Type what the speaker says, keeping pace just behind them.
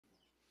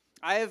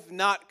I have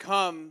not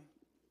come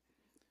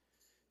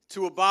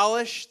to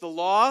abolish the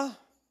law,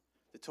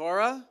 the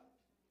Torah,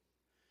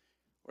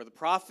 or the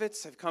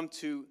prophets. I've come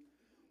to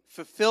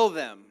fulfill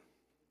them.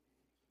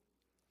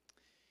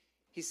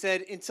 He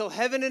said, until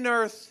heaven and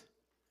earth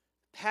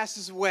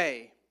passes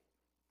away,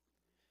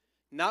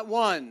 not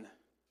one,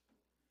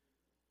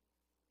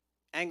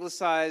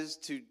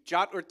 anglicized to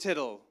jot or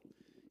tittle,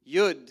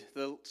 Yud,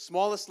 the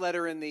smallest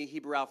letter in the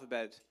Hebrew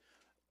alphabet,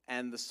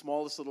 and the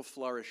smallest little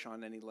flourish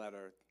on any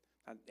letter,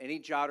 any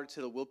jot or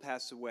tittle will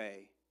pass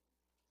away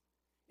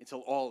until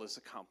all is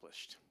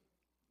accomplished.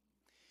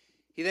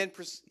 He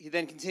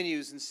then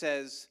continues and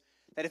says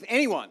that if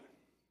anyone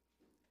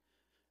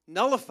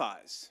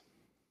nullifies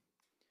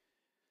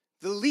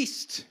the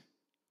least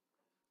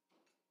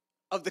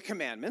of the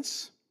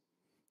commandments,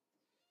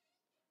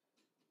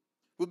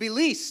 will be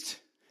least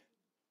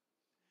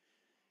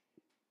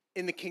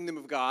in the kingdom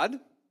of God,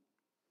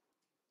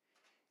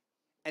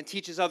 and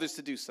teaches others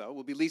to do so,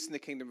 will be least in the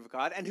kingdom of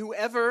God. And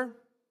whoever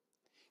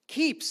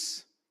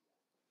keeps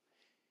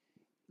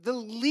the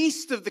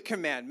least of the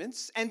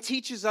commandments and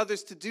teaches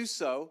others to do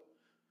so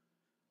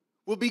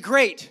will be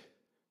great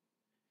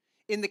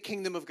in the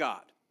kingdom of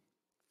God.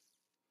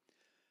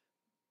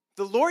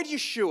 The Lord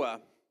Yeshua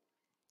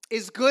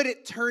is good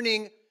at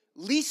turning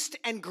least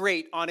and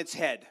great on its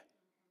head.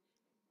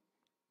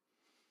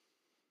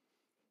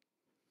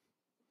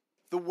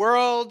 The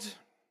world,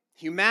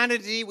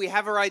 humanity, we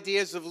have our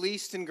ideas of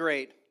least and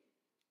great.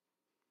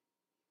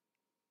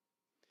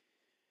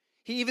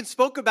 He even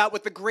spoke about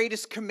what the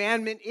greatest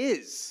commandment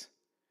is.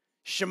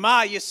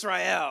 Shema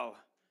Yisrael,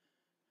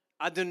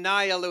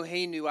 Adonai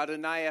Eloheinu,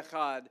 Adonai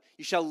Echad.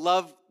 You shall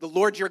love the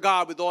Lord your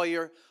God with all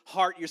your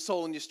heart, your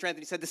soul, and your strength.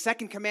 And he said the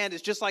second command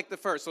is just like the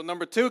first. So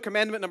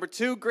commandment number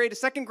two,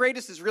 second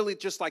greatest is really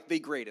just like the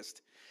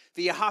greatest.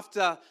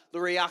 V'yahavta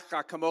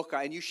l'reacha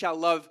kamocha, and you shall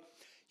love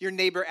your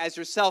neighbor as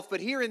yourself. But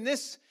here in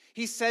this,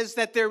 he says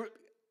that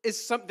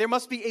there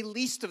must be a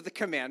least of the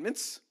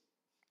commandments.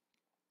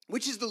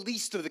 Which is the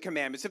least of the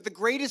commandments? If the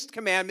greatest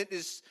commandment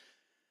is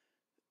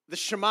the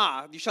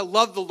Shema, you shall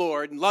love the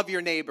Lord and love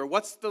your neighbor,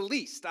 what's the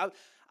least?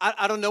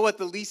 I don't know what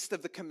the least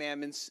of the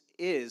commandments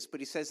is, but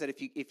he says that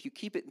if you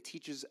keep it and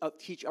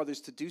teach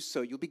others to do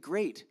so, you'll be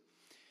great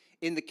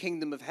in the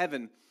kingdom of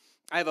heaven.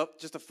 I have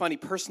just a funny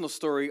personal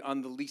story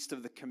on the least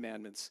of the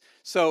commandments.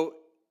 So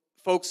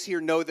folks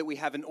here know that we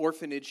have an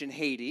orphanage in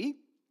Haiti.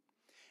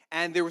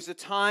 And there was a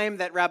time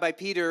that Rabbi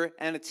Peter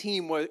and a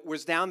team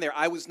was down there.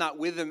 I was not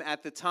with them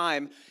at the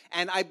time.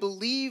 And I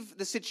believe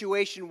the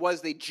situation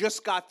was they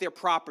just got their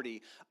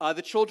property.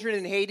 The children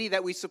in Haiti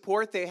that we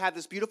support, they have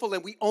this beautiful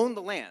land. We own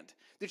the land,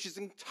 which is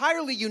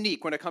entirely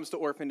unique when it comes to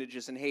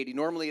orphanages in Haiti.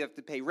 Normally you have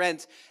to pay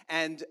rent,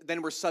 and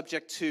then we're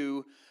subject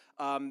to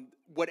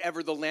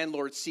whatever the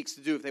landlord seeks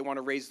to do. If they want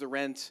to raise the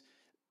rent,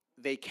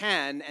 they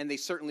can, and they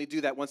certainly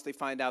do that once they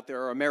find out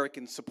there are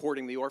Americans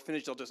supporting the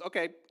orphanage.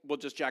 We'll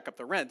just jack up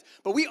the rent.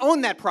 But we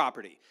own that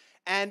property.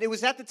 And it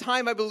was at the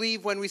time, I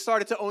believe, when we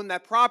started to own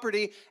that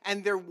property,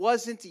 and there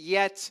wasn't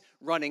yet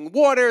running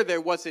water,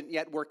 there wasn't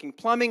yet working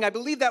plumbing. I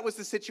believe that was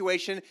the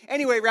situation.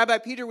 Anyway, Rabbi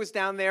Peter was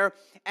down there,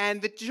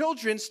 and the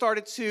children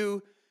started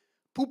to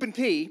poop and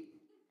pee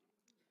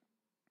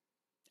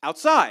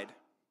outside.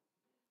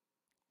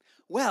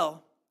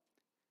 Well,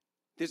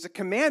 there's a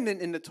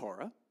commandment in the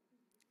Torah,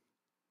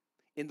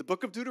 in the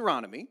book of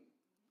Deuteronomy,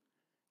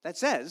 that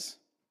says,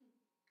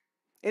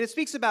 and it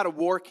speaks about a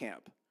war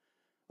camp,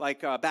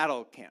 like a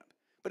battle camp,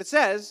 but it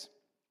says,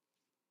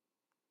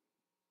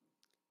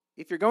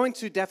 if you're going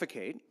to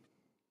defecate,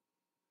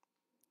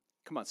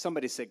 come on,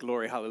 somebody say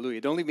glory, hallelujah.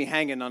 Don't leave me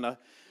hanging on a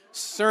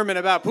sermon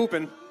about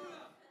pooping. It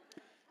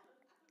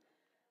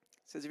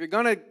says, if you're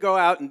going to go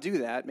out and do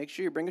that, make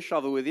sure you bring a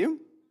shovel with you,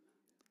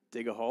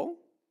 dig a hole,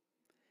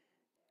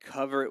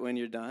 cover it when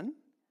you're done,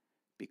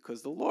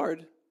 because the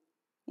Lord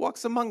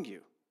walks among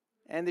you,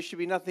 and there should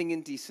be nothing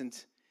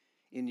indecent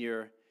in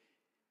your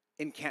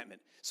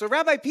encampment. So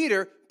Rabbi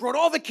Peter brought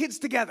all the kids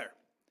together.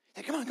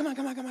 He said, come on.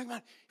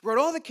 He brought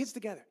all the kids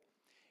together.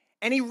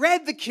 And he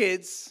read the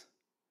kids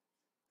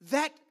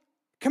that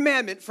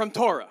commandment from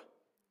Torah.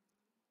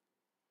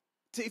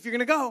 If you're going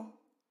to go,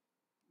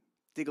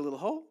 dig a little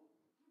hole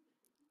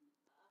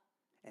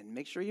and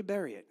make sure you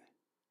bury it,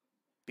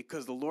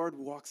 because the Lord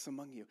walks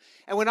among you.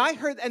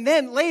 And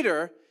then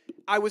later,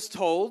 I was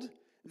told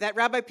that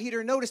Rabbi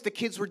Peter noticed the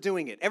kids were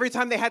doing it. Every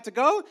time they had to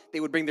go, they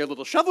would bring their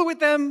little shovel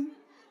with them.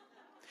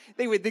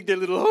 They would dig their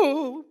little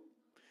hole.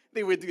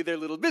 They would do their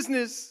little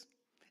business,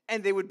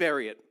 and they would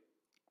bury it.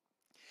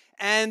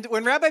 And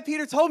when Rabbi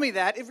Peter told me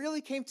that, it really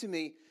came to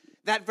me,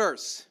 that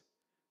verse.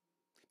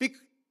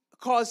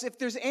 Because if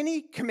there's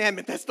any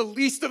commandment that's the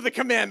least of the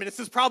commandments,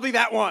 it's probably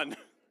that one.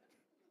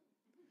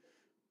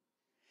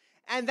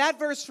 And that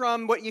verse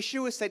from what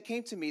Yeshua said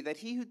came to me, that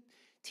he who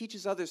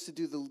teaches others to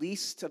do the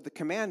least of the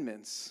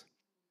commandments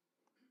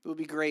will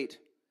be great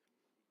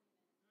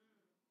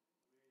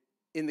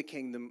in the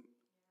kingdom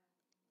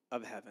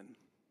of heaven.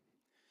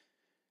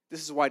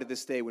 This is why to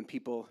this day when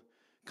people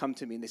come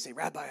to me and they say,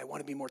 Rabbi, I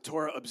want to be more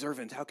Torah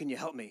observant. How can you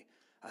help me?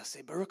 I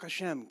say, Baruch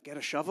Hashem, get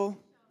a shovel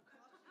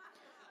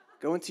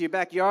Go into your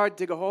backyard,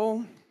 dig a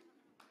hole.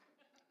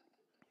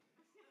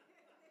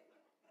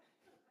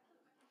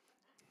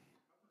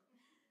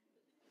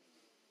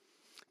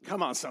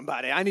 Come on,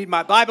 somebody. I need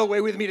my Bible way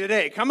with me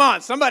today. Come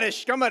on, somebody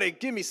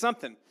give me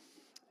something.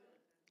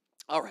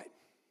 All right.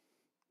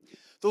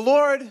 The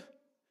Lord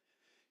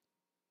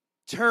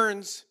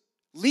turns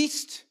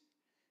least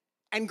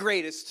and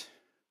greatest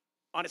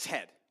on its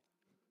head.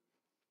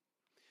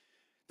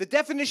 The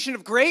definition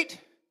of great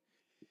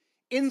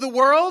in the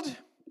world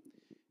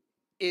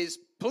is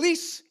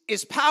police,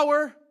 is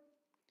power,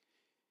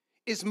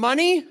 is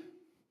money,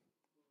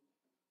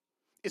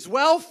 is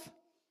wealth,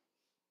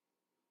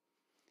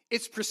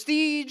 it's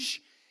prestige,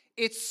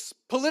 it's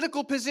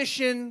political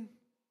position,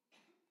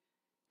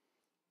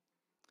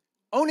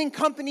 owning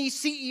companies,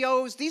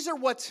 CEOs. These are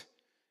what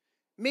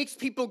makes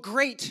people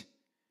great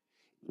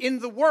in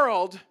the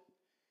world,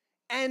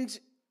 and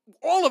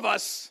all of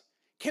us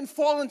can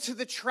fall into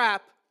the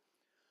trap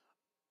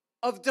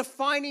of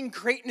defining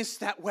greatness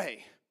that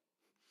way.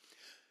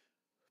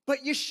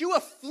 But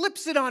Yeshua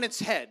flips it on its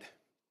head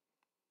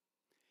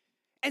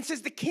and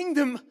says the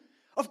kingdom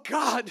of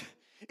God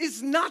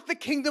is not the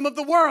kingdom of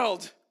the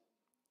world.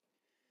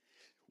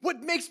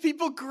 What makes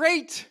people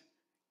great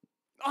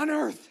on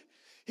earth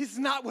is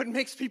not what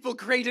makes people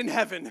great in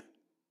heaven.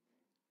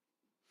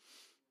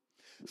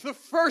 The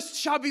first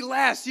shall be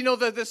last. You know,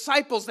 the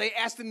disciples, they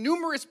asked in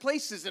numerous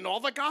places in all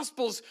the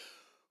Gospels,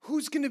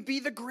 who's going to be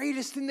the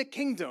greatest in the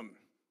kingdom?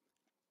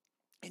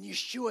 And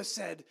Yeshua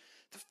said,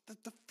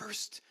 the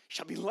first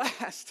shall be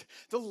last.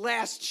 The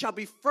last shall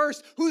be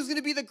first. Who's going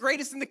to be the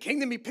greatest in the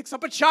kingdom? He picks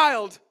up a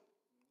child.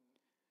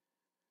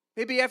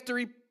 Maybe after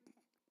he...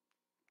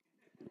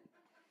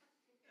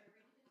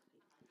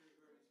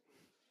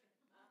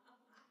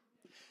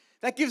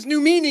 That gives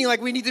new meaning,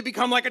 like we need to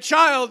become like a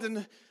child.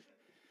 And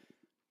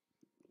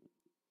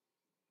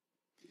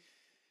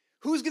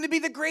who's going to be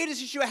the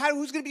greatest, Yeshua?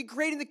 Who's going to be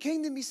great in the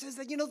kingdom? He says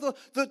that, you know,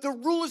 the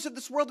rulers of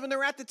this world, when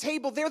they're at the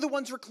table, they're the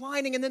ones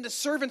reclining, and then the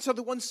servants are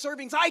the ones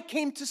serving. I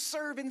came to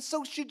serve, and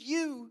so should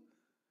you.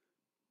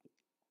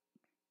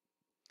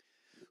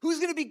 Who's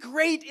going to be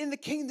great in the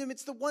kingdom?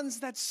 It's the ones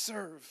that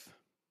serve.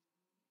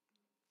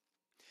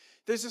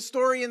 There's a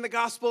story in the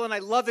gospel, and I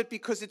love it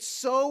because it's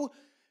so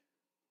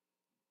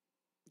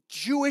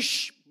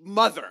Jewish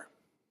mother.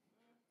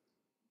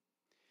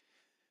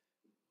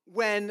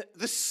 When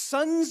the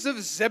sons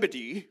of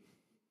Zebedee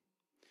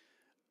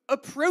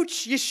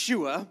approach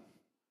Yeshua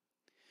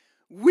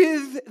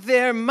with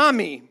their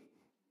mommy.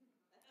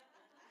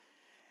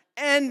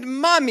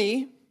 And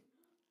mommy,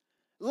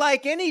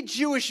 like any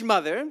Jewish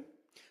mother,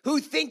 who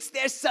thinks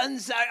their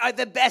sons are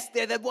the best,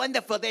 they're the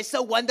wonderful, they're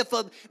so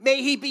wonderful.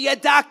 May he be a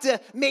doctor,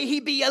 may he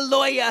be a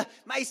lawyer.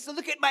 I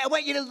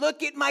want you to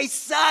look at my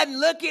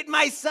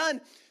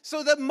son.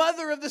 So the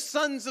mother of the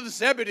sons of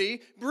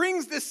Zebedee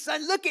brings the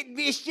son, look at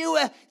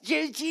Yeshua,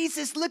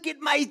 Jesus, look at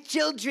my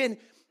children.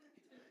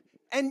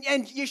 And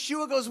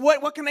Yeshua goes,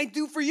 what can I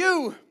do for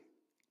you,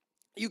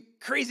 you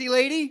crazy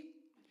lady?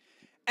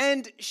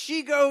 And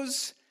she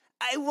goes,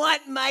 I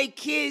want my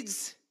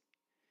kids.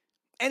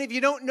 And if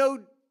you don't know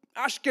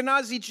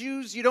Ashkenazi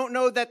Jews, you don't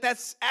know that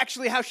that's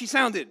actually how she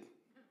sounded.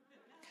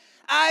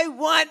 I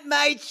want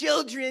my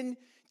children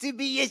to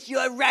be at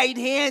your right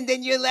hand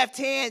and your left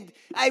hand.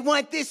 I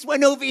want this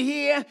one over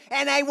here,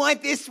 and I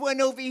want this one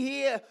over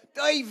here.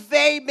 Oy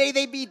vey, may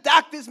they be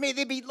doctors, may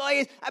they be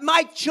lawyers.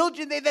 My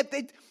children,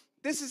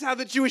 this is how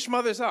the Jewish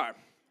mothers are.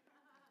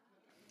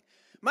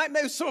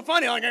 It was so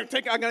funny. This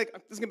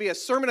is going to be a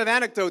sermon of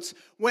anecdotes.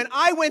 When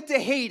I went to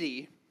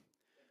Haiti,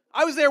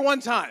 I was there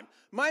one time.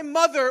 My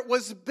mother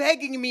was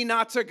begging me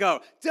not to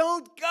go.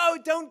 Don't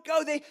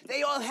go.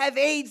 They all have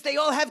AIDS. They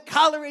all have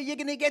cholera. You're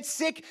going to get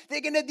sick. They're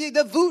going to do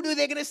the voodoo.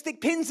 They're going to stick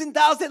pins in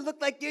dolls that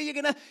look like you. You're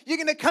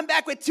going to come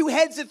back with 2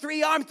 heads and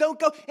 3 arms. Don't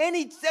go.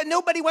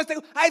 Nobody wants to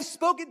go. I've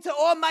spoken to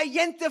all my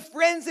Yenta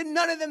friends, and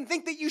none of them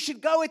think that you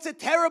should go. It's a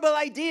terrible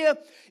idea.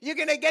 You're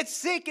going to get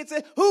sick.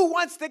 Who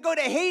wants to go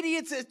to Haiti?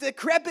 It's a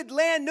decrepit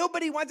land.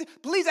 Nobody wants it.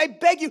 Please, I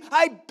beg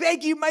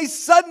you, my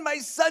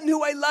son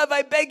who I love,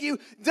 I beg you,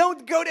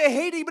 don't go to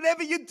Haiti.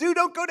 Whatever you do,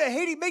 don't go to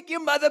Haiti. Make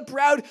your mother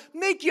proud.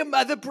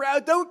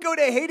 Don't go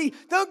to Haiti.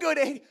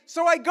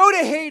 So I go to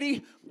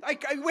Haiti.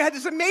 We had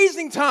this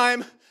amazing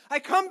time. I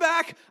come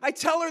back. I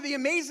tell her the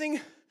amazing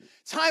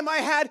time I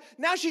had.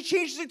 Now she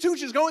changes her tune.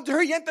 She's going to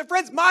her Yenta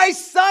friends. My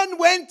son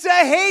went to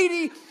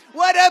Haiti.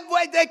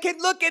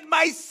 Look at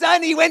my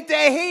son. He went to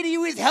Haiti. He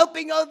was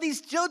helping all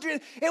these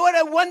children. And what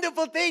a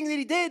wonderful thing that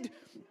he did.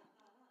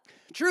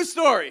 True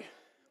story.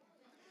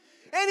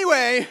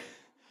 Anyway,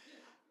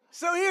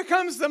 so here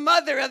comes the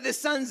mother of the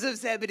sons of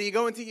Zebedee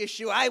going to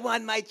Yeshua. I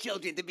want my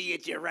children to be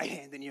at your right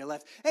hand and your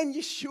left. And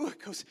Yeshua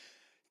goes,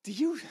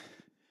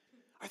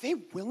 are they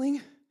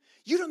willing?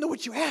 You don't know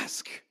what you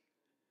ask.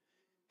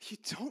 You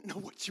don't know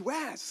what you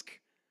ask.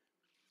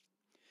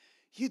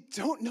 You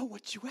don't know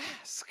what you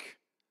ask.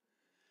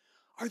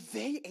 Are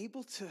they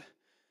able to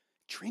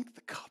drink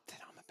the cup that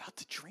I'm about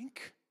to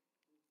drink?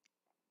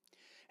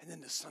 And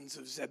then the sons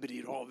of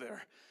Zebedee, all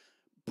their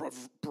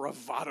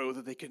bravado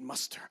that they could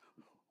muster.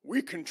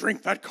 we can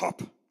drink that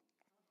cup.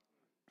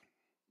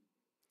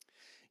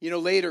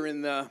 Later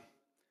in the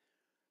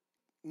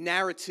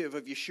narrative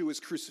of Yeshua's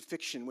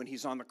crucifixion, when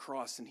he's on the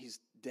cross and he's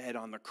dead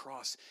on the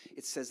cross,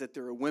 it says that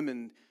there are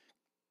women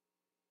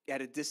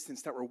at a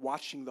distance that were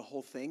watching the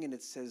whole thing, and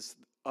it says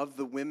of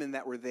the women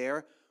that were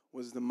there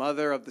was the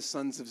mother of the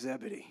sons of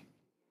Zebedee.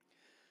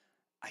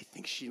 I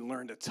think she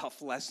learned a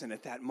tough lesson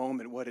at that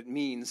moment, what it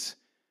means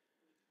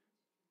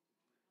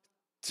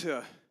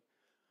to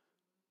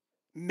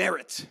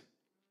merit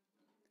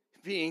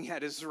being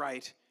at his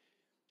right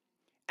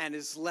and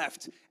his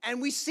left.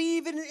 And we see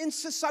even in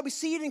society, we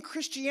see it in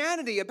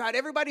Christianity about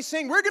everybody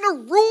saying, we're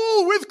going to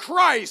rule with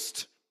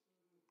Christ.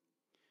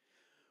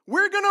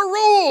 We're going to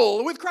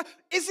rule with Christ.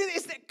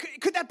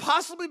 Could that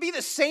possibly be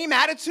the same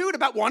attitude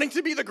about wanting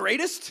to be the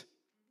greatest?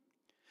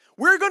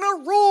 We're going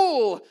to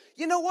rule.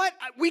 You know what?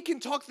 We can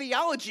talk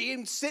theology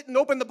and sit and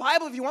open the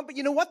Bible if you want, but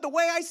you know what? The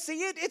way I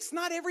see it, it's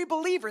not every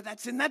believer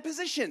that's in that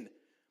position.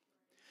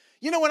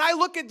 When I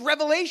look at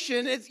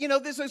Revelation,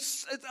 there's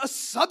a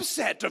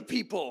subset of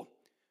people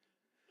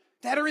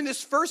that are in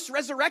this first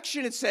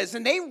resurrection, it says,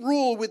 and they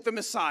rule with the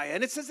Messiah.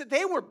 And it says that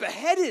they were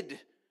beheaded.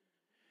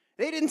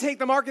 They didn't take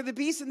the mark of the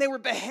beast, and they were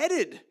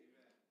beheaded.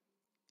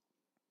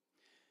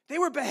 They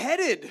were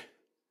beheaded.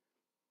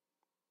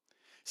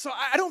 So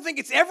I don't think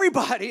it's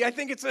everybody. I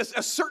think it's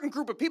a certain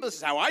group of people. This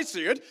is how I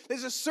see it.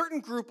 There's a certain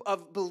group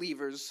of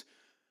believers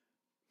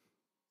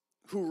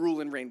who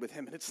rule and reign with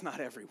him, and it's not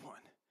everyone.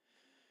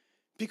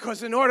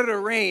 Because in order to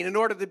reign, in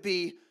order to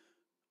be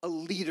a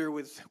leader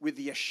with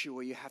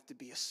Yeshua, you have to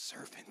be a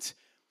servant.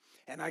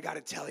 And I got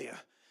to tell you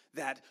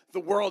that the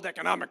World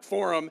Economic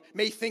Forum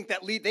may think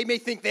that they may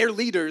think they're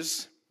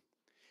leaders,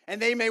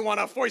 and they may want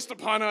to foist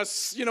upon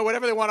us,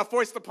 whatever they want to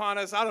foist upon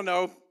us. I don't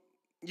know.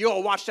 You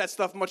all watch that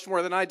stuff much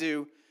more than I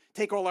do.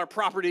 Take all our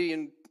property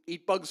and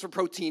eat bugs for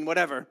protein,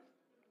 whatever.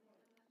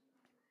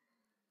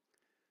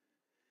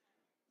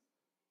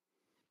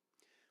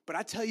 But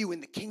I tell you,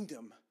 in the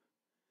kingdom,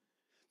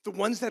 the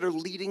ones that are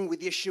leading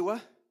with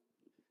Yeshua,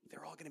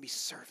 they're all going to be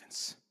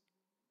servants.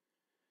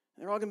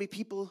 They're all going to be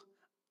people,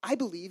 I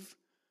believe,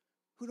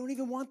 who don't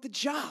even want the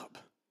job.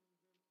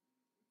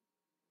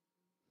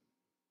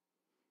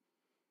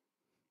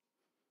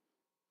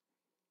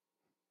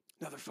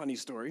 Another funny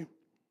story.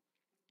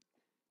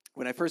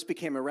 When I first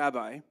became a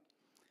rabbi,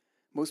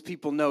 most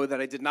people know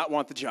that I did not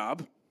want the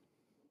job.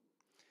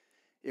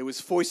 It was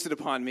foisted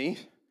upon me.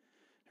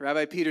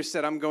 Rabbi Peter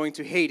said, I'm going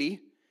to Haiti.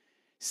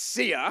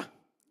 See ya.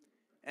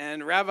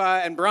 And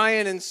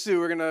Brian and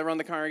Sue are going to run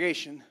the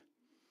congregation.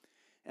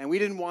 And we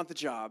didn't want the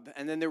job.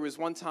 And then there was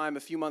one time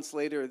a few months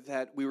later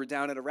that we were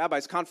down at a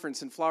rabbi's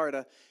conference in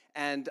Florida,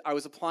 and I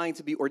was applying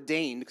to be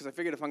ordained because I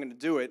figured if I'm going to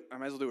do it, I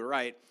might as well do it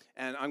right.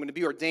 And I'm going to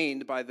be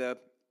ordained by the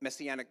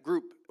Messianic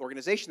group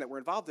organization that we're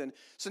involved in.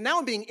 So now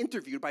I'm being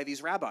interviewed by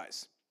these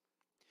rabbis.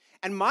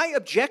 And my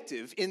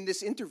objective in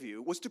this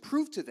interview was to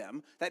prove to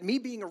them that me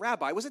being a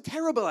rabbi was a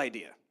terrible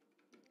idea.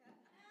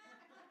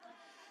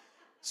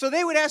 So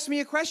they would ask me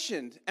a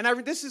question,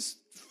 and this is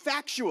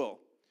factual.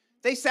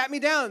 They sat me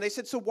down. They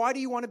said, so why do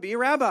you want to be a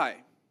rabbi?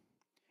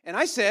 And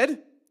I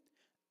said,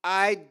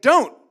 I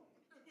don't.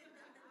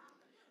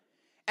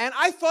 And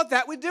I thought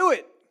that would do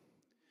it.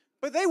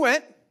 But they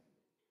went,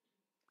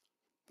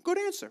 good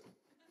answer.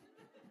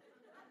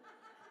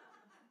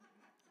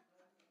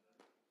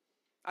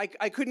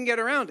 I couldn't get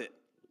around it.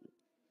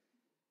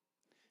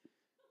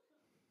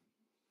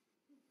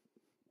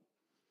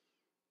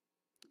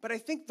 But I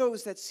think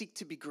those that seek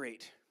to be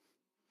great,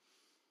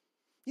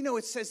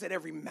 it says that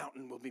every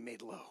mountain will be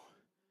made low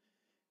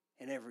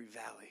and every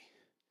valley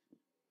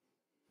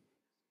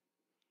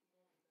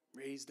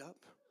raised up.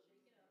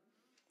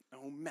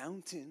 No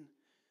mountain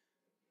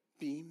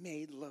be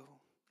made low.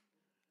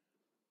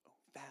 Oh,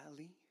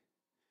 valley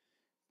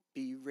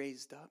be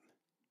raised up.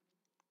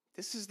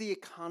 This is the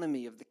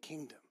economy of the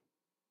kingdom.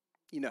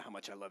 You know how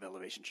much I love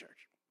Elevation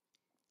Church.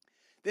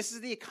 This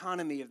is the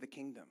economy of the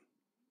kingdom.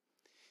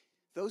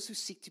 Those who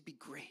seek to be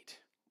great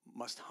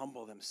must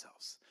humble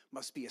themselves,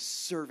 must be a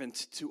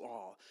servant to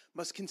all,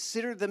 must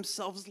consider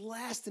themselves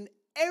last and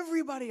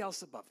everybody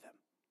else above them.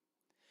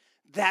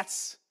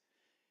 That's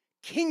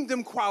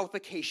kingdom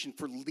qualification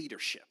for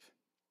leadership.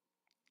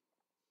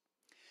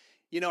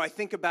 I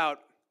think about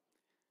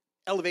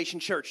Elevation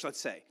Church, let's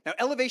say. Now,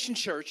 Elevation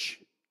Church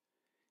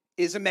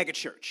is a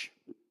megachurch.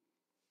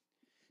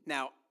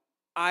 Now,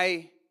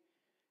 I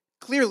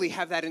clearly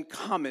have that in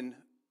common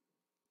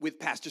with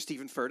Pastor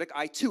Stephen Furtick.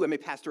 I, too, am a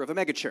pastor of a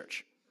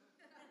megachurch,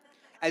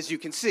 as you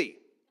can see.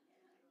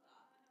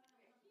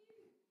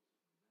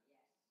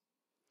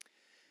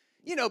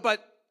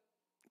 But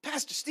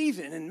Pastor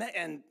Stephen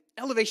and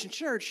Elevation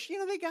Church,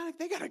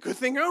 they got a good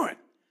thing going.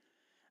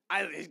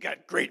 He's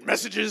got great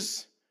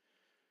messages,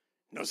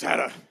 knows how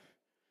to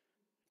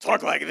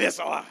talk like this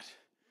a lot.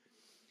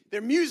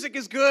 Their music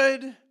is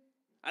good.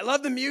 I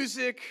love the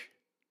music.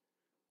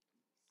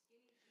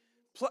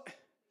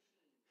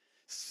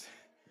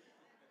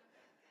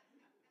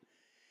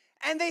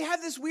 And they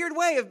have this weird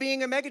way of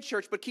being a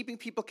megachurch, but keeping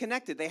people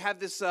connected. They have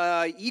this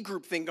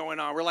e-group thing going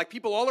on where like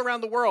people all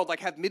around the world like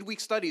have midweek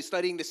studies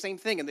studying the same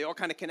thing, and they all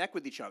kind of connect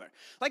with each other.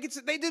 Like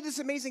they did this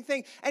amazing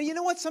thing. And you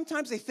know what?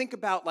 Sometimes they think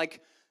about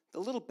like the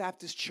little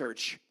Baptist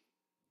church,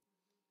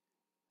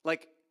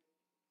 like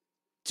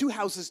 2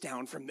 houses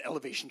down from the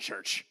Elevation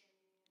Church.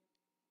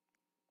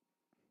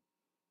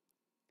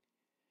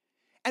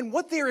 And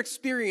what their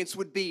experience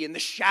would be in the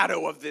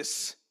shadow of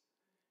this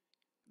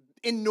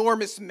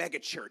enormous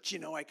megachurch.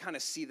 I kind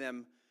of see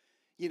them,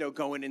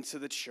 going into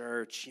the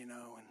church, and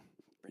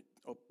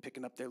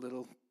picking up their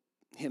little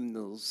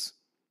hymnals.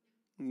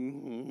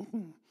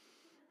 Mm-hmm.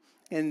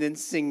 And then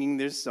singing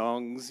their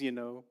songs,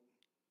 There's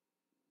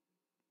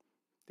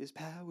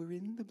power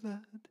in the blood,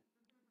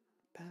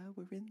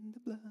 power in the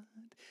blood.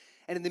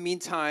 And in the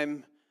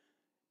meantime,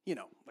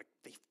 like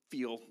they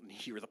feel and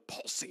hear the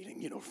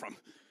pulsating, from...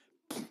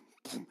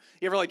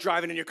 You ever like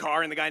driving in your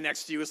car and the guy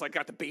next to you is like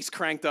got the bass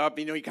cranked up,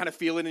 you kind of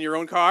feel it in your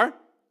own car?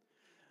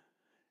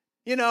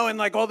 And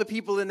like all the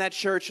people in that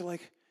church are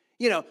like,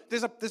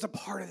 there's a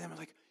part of them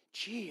like,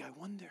 gee, I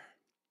wonder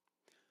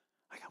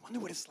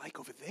what it's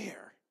like over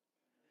there.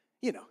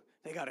 They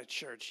got a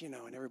church, and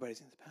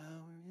everybody's in the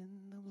power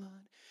in the blood.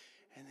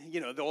 And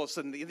then, all of a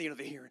sudden, they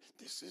hear,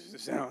 this is the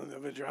sound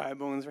of a dry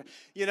bones,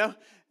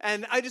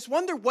 And I just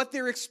wonder what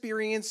their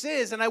experience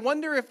is. And I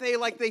wonder if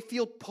they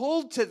feel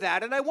pulled to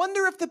that. And I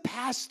wonder if the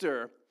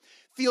pastor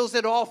feels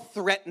at all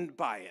threatened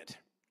by it.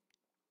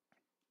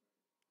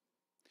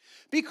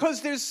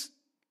 Because there's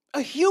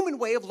a human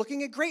way of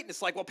looking at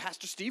greatness. Like, well,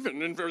 Pastor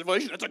Stephen in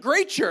Revelation, that's a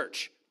great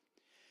church.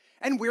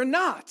 And we're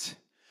not.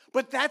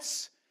 But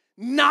that's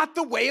not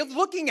the way of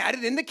looking at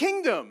it in the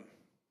kingdom.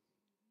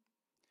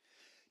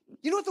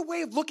 You know what the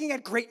way of looking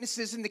at greatness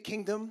is in the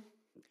kingdom?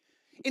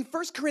 In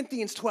 1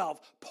 Corinthians 12,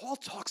 Paul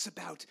talks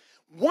about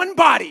one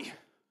body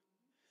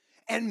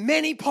and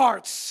many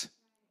parts.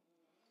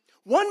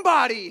 One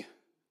body,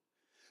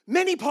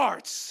 many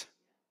parts.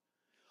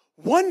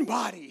 One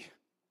body,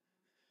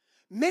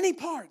 many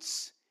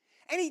parts.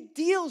 And he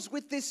deals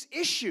with this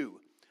issue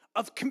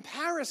of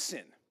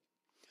comparison,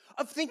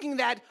 of thinking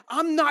that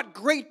I'm not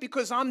great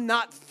because I'm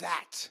not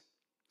that.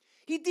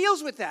 He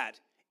deals with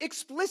that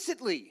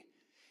explicitly.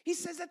 He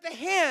says that the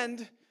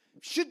hand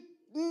should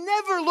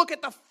never look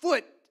at the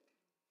foot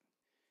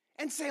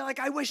and say, like,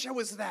 I wish I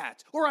was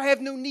that, or I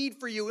have no need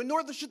for you, and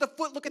nor should the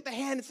foot look at the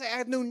hand and say, I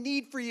have no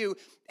need for you.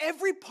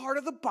 Every part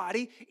of the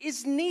body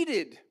is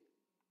needed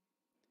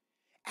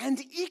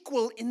and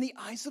equal in the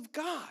eyes of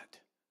God.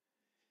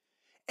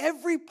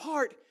 Every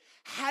part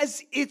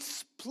has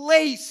its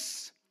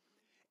place.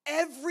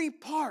 Every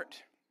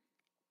part.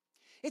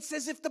 It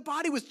says if the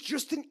body was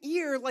just an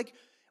ear,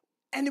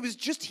 and it was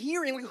just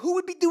hearing, who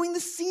would be doing the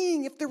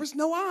seeing if there was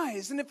no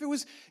eyes? And if it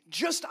was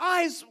just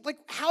eyes,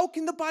 how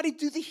can the body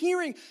do the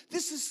hearing?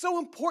 This is so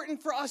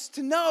important for us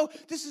to know.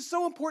 This is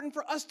so important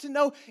for us to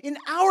know in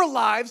our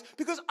lives,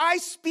 because I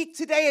speak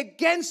today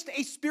against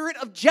a spirit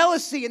of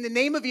jealousy in the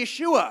name of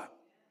Yeshua.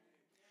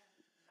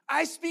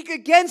 I speak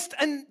against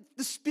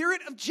the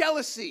spirit of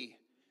jealousy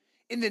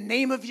in the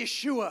name of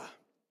Yeshua.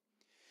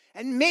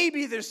 And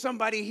maybe there's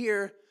somebody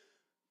here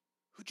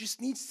who just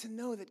needs to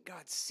know that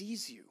God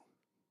sees you.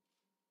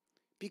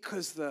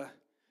 Because the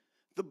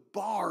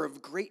bar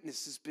of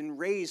greatness has been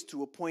raised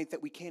to a point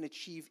that we can't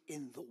achieve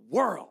in the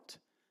world,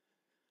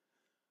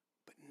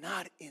 but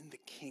not in the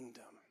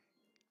kingdom.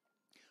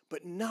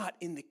 But not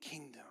in the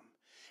kingdom.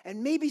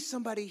 And maybe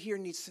somebody here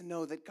needs to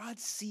know that God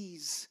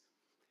sees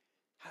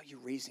how you're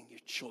raising your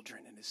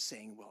children and is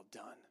saying, well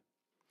done.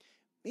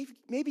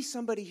 Maybe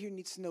somebody here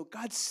needs to know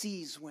God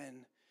sees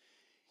when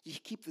you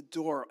keep the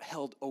door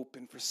held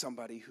open for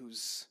somebody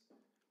who's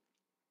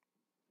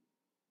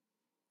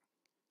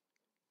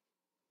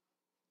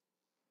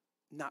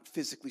not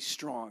physically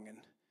strong and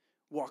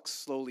walks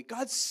slowly.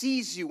 God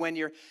sees you when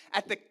you're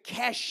at the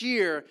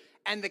cashier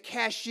and the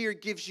cashier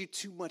gives you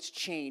too much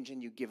change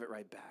and you give it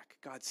right back.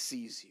 God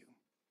sees you.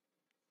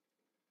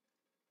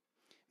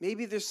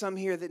 Maybe there's some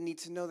here that need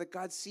to know that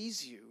God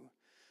sees you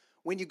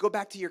when you go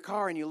back to your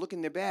car and you look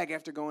in the bag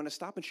after going to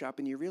Stop and Shop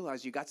and you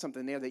realize you got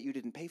something there that you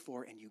didn't pay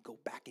for, and you go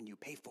back and you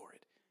pay for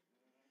it.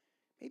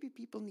 Maybe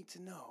people need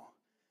to know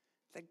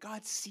that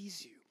God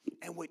sees you,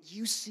 and what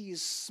you see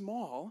is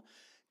small,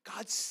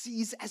 God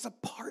sees as a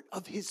part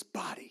of his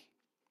body.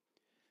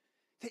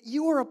 That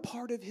you are a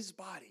part of his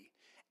body.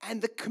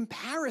 And the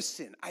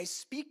comparison, I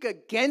speak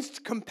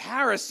against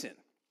comparison.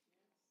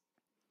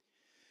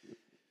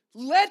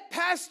 Let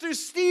Pastor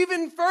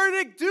Stephen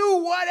Furtick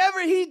do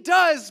whatever he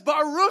does,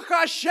 Baruch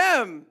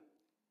Hashem.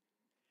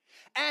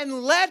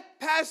 And let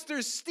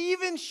Pastor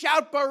Stephen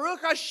shout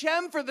Baruch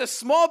Hashem for the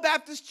small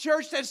Baptist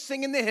church that's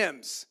singing the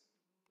hymns.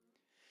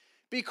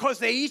 Because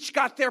they each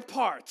got their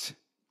part.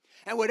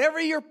 And whatever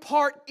your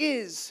part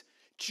is,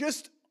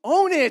 just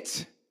own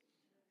it.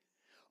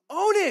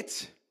 Own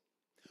it.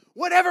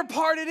 Whatever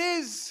part it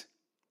is.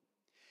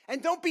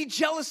 And don't be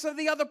jealous of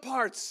the other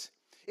parts.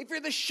 If you're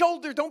the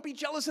shoulder, don't be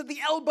jealous of the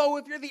elbow.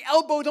 If you're the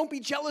elbow, don't be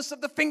jealous of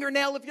the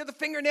fingernail. If you're the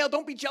fingernail,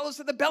 don't be jealous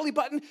of the belly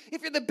button.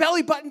 If you're the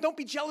belly button, don't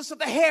be jealous of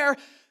the hair.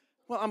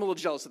 Well, I'm a little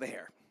jealous of the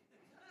hair.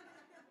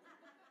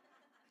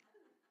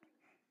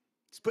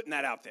 Just putting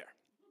that out there.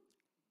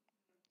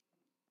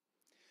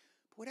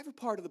 But whatever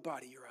part of the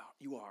body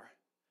you are,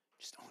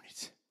 just own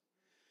it.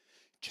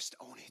 Just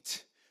own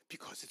it,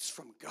 because it's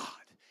from God.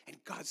 And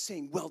God's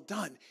saying, well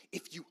done,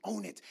 if you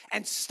own it.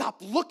 And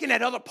stop looking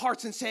at other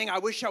parts and saying, I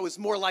wish I was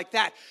more like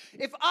that.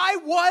 If I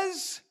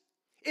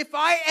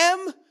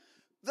am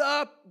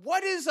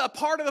what is a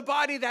part of the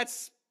body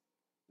that's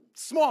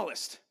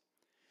smallest?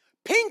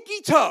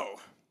 Pinky toe.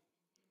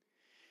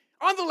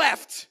 On the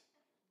left.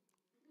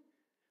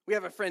 We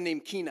have a friend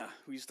named Kina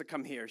who used to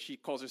come here. She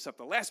calls herself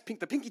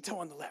the pinky toe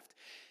on the left.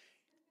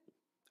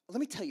 Let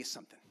me tell you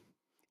something.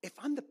 If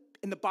I'm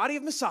in the body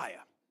of Messiah,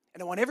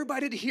 and I want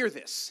everybody to hear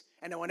this,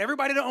 and I want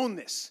everybody to own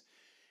this,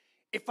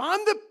 if I'm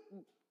the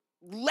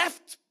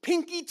left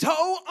pinky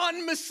toe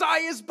on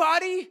Messiah's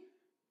body,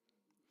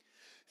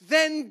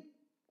 then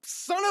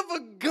son of a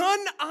gun,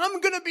 I'm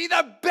going to be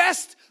the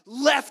best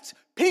left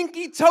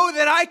pinky toe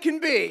that I can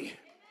be.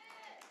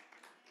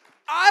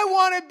 I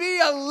want to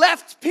be a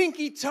left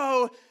pinky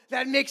toe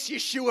that makes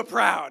Yeshua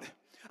proud.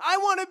 I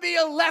want to be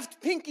a left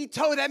pinky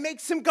toe that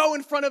makes him go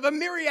in front of a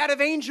myriad of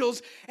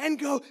angels and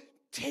go,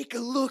 take a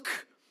look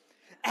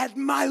at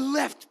my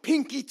left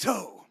pinky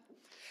toe.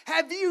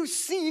 Have you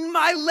seen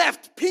my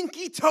left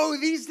pinky toe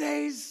these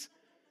days?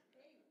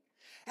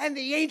 And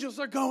the angels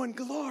are going,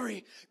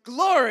 glory,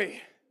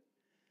 glory.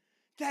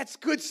 That's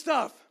good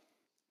stuff.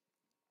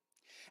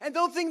 And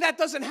don't think that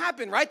doesn't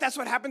happen, right? That's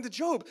what happened to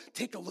Job.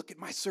 Take a look at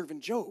my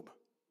servant Job.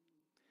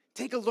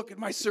 Take a look at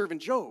my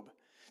servant Job.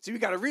 So we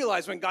got to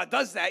realize when God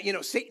does that,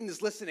 Satan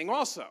is listening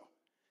also.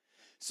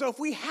 So if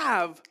we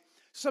have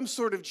some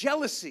sort of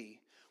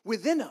jealousy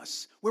within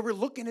us where we're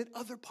looking at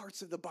other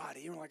parts of the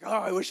body and we're like, oh,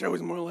 I wish I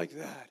was more like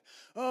that.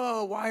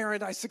 Oh, why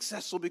aren't I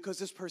successful because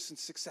this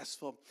person's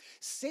successful?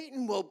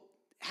 Satan will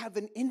have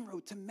an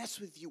inroad to mess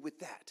with you with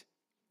that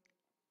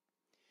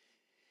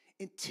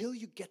until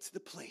you get to the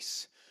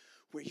place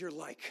where you're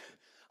like,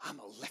 I'm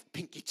a left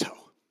pinky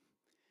toe,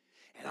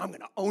 and I'm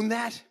going to own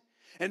that,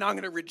 and I'm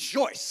going to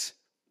rejoice.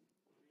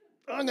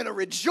 I'm going to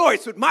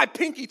rejoice with my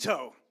pinky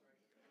toe.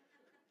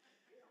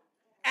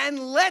 And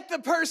let the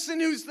person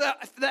who's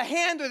the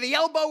hand or the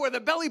elbow or the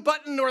belly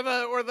button or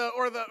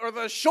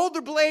the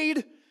shoulder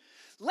blade,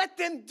 let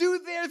them do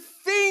their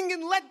thing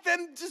and let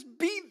them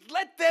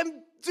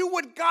do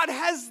what God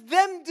has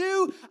them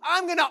do.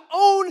 I'm going to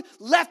own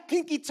left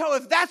pinky toe.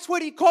 If that's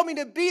what he called me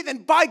to be, then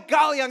by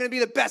golly, I'm going to be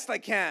the best I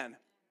can.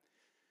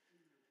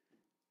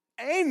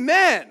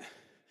 Amen.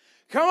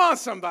 Come on,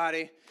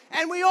 somebody.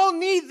 And we all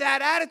need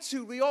that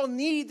attitude. We all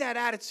need that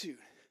attitude.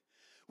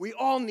 We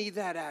all need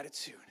that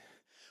attitude.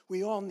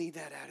 We all need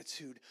that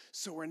attitude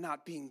so we're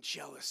not being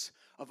jealous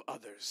of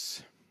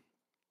others.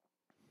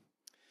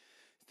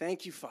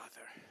 Thank you, Father.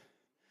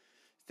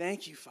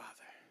 Thank you, Father.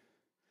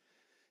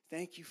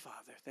 Thank you,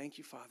 Father. Thank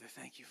you, Father.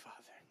 Thank you, Father.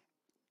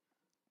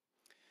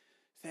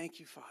 Thank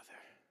you, Father.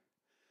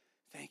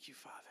 Thank you,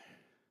 Father.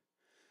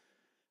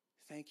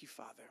 Thank you,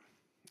 Father.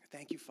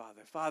 Thank you,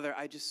 Father. Father,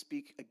 I just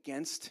speak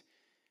against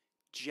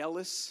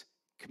jealous,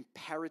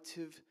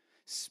 comparative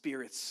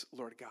spirits,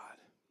 Lord God.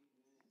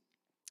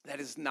 That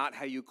is not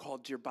how you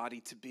called your body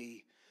to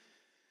be.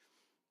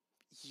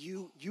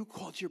 You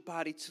called your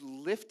body to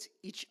lift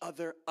each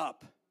other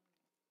up.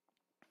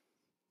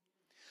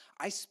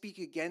 I speak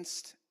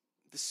against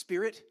the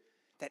spirit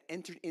that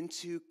entered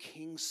into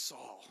King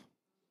Saul.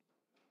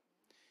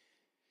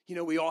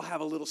 We all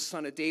have a little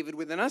son of David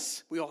within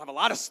us. We all have a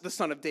lot of the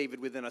son of David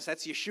within us.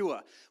 That's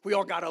Yeshua. We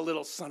all got a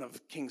little son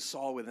of King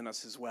Saul within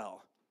us as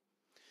well.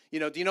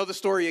 Do you know the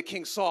story of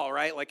King Saul,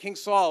 right? Like King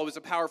Saul was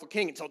a powerful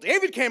king until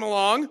David came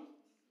along,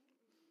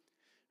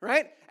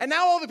 right? And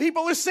now all the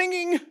people are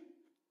singing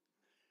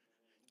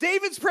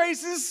David's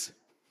praises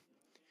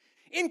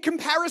in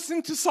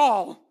comparison to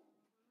Saul.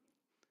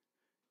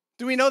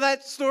 Do we know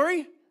that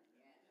story?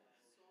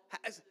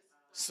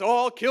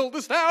 Saul killed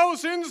his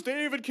thousands,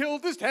 David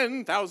killed his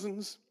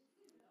 10,000s.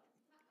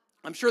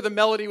 I'm sure the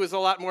melody was a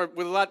lot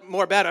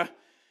more better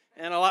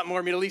and a lot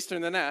more Middle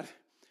Eastern than that.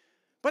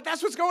 But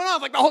that's what's going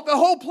on. Like the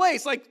whole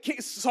place, like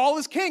Saul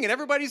is king, and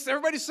everybody's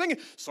singing.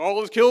 Saul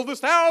has killed his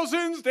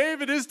thousands,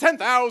 David is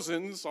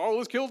 10,000s. Saul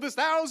has killed his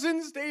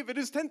thousands, David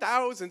is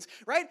 10,000s.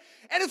 Right?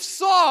 And if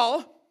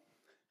Saul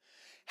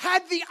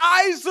had the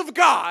eyes of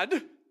God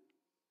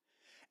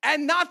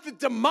and not the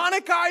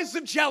demonic eyes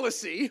of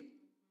jealousy,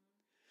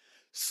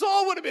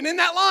 Saul would have been in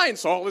that line.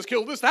 Saul has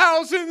killed his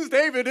thousands,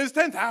 David is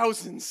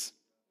 10,000s.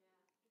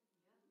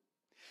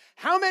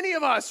 How many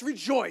of us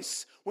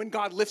rejoice when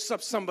God lifts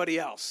up somebody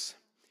else?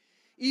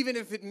 Even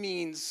if it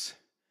means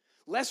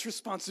less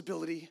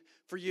responsibility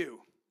for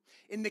you.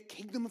 In the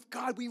kingdom of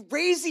God, we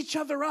raise each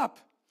other up.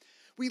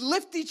 We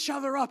lift each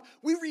other up.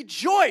 We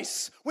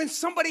rejoice when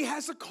somebody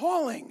has a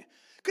calling,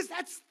 because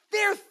that's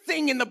their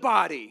thing in the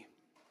body.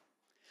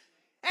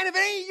 And if it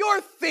ain't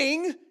your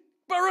thing,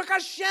 Baruch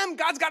Hashem,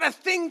 God's got a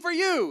thing for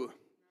you.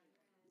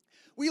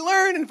 We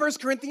learn in 1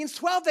 Corinthians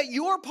 12 that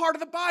your part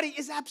of the body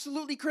is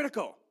absolutely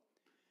critical,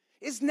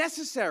 is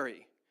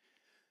necessary.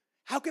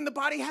 How can the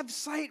body have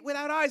sight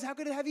without eyes? How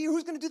can it have ears?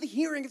 Who's going to do the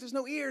hearing if there's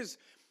no ears?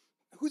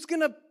 Who's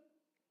going to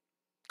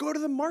go to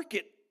the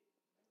market?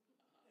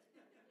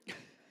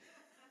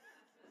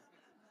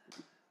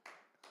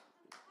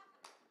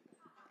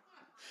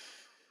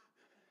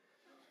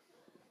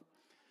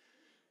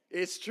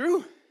 It's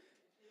true.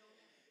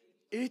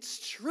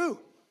 It's true.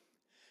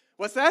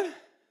 What's that?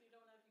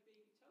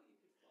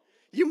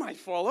 You might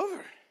fall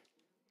over.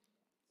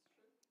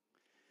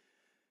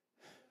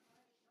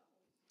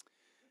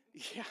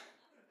 Yeah.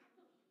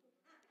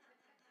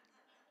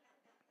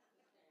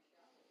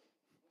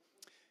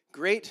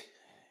 Great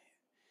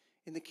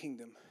in the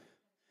kingdom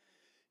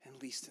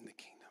and least in the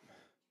kingdom.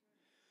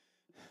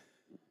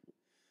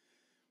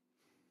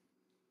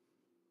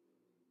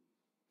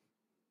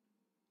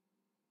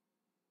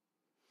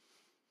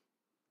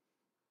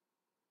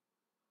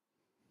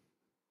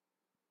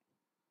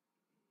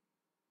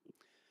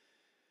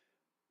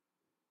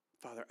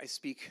 Father, I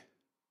speak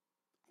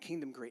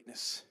kingdom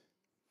greatness.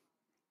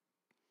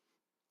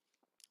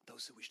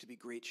 Those who wish to be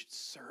great should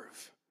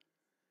serve,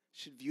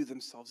 should view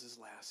themselves as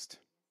last,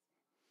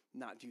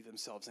 not view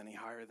themselves any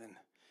higher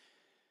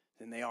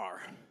than they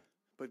are,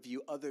 but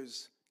view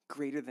others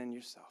greater than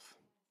yourself.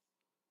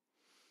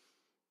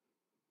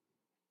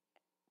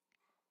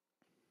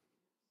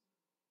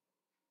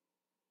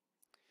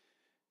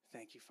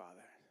 Thank you,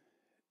 Father.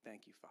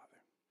 Thank you, Father.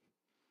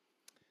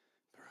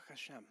 Baruch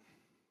Hashem.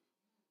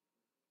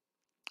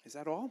 Is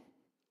that all?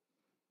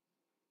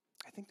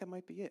 I think that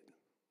might be it.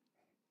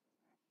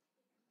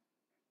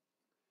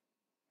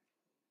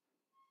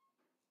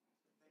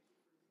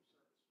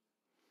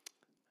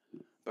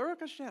 Baruch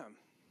Hashem.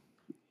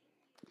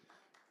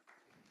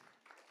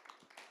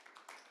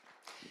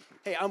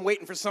 Hey, I'm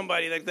waiting for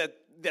somebody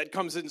that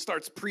comes in and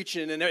starts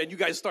preaching, and you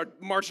guys start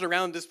marching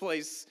around this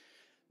place.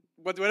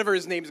 Whatever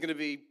his name is going to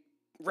be,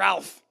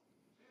 Ralph.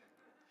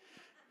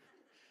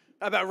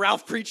 How about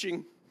Ralph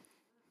preaching?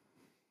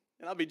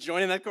 And I'll be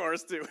joining that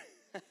chorus too.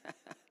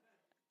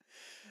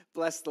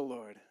 Bless the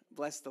Lord.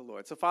 Bless the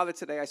Lord. So, Father,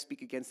 today I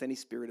speak against any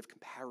spirit of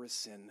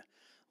comparison,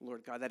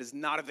 Lord God, that is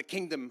not of the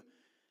kingdom.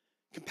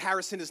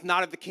 Comparison is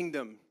not of the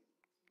kingdom.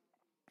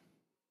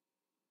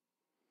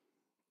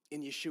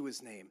 In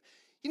Yeshua's name.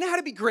 You know how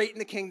to be great in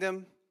the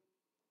kingdom?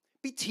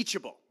 Be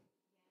teachable.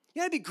 You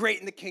know how to be great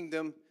in the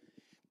kingdom?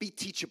 Be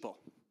teachable.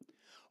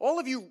 All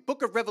of you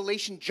Book of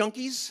Revelation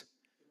junkies,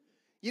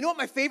 you know what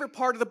my favorite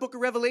part of the Book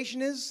of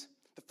Revelation is?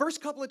 The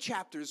first couple of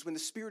chapters when the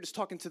Spirit is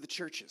talking to the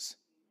churches.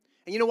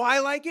 And you know why I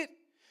like it?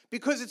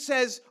 Because it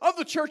says, of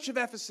the church of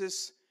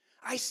Ephesus,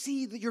 I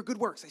see your good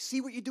works. I see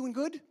what you're doing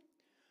good,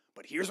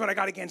 but here's what I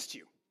got against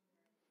you.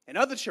 And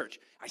of the church,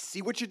 I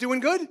see what you're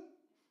doing good,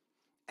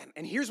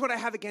 and here's what I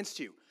have against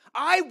you.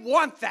 I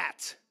want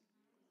that.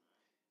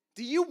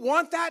 Do you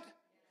want that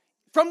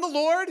from the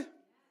Lord?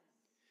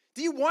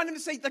 Do you want him to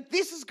say, like,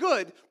 this is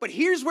good, but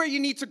here's where you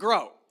need to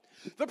grow?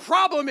 The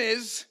problem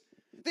is,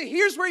 the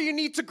here's where you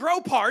need to grow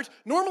part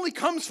normally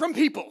comes from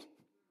people.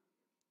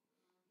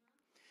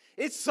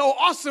 It's so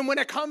awesome when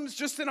it comes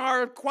just in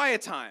our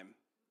quiet time.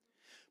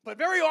 But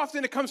very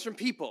often it comes from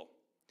people.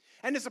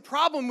 And it's a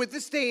problem with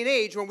this day and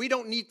age when we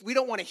don't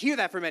want to hear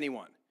that from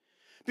anyone.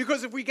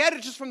 Because if we get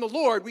it just from the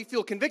Lord, we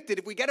feel convicted.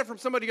 If we get it from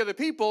some of the other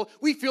people,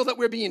 we feel that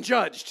we're being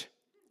judged.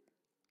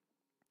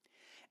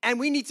 And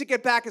we need to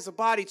get back as a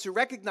body to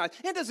recognize,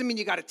 that doesn't mean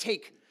you got to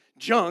take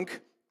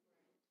junk.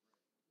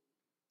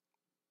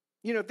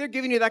 You know, if they're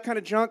giving you that kind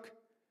of junk,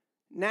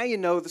 now you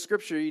know the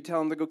scripture you tell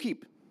them to go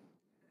keep.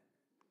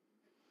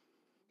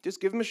 Just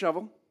give them a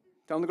shovel,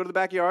 tell them to go to the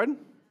backyard,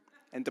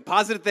 and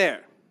deposit it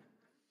there.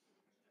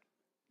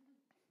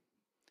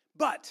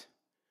 But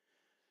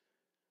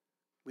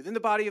within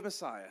the body of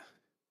Messiah,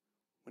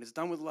 when it's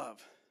done with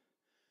love,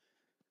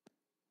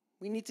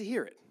 we need to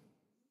hear it.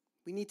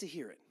 We need to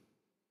hear it.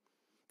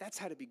 That's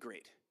how to be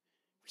great.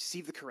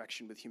 Receive the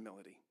correction with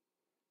humility.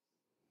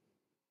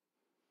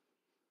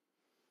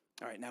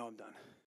 All right, now I'm done.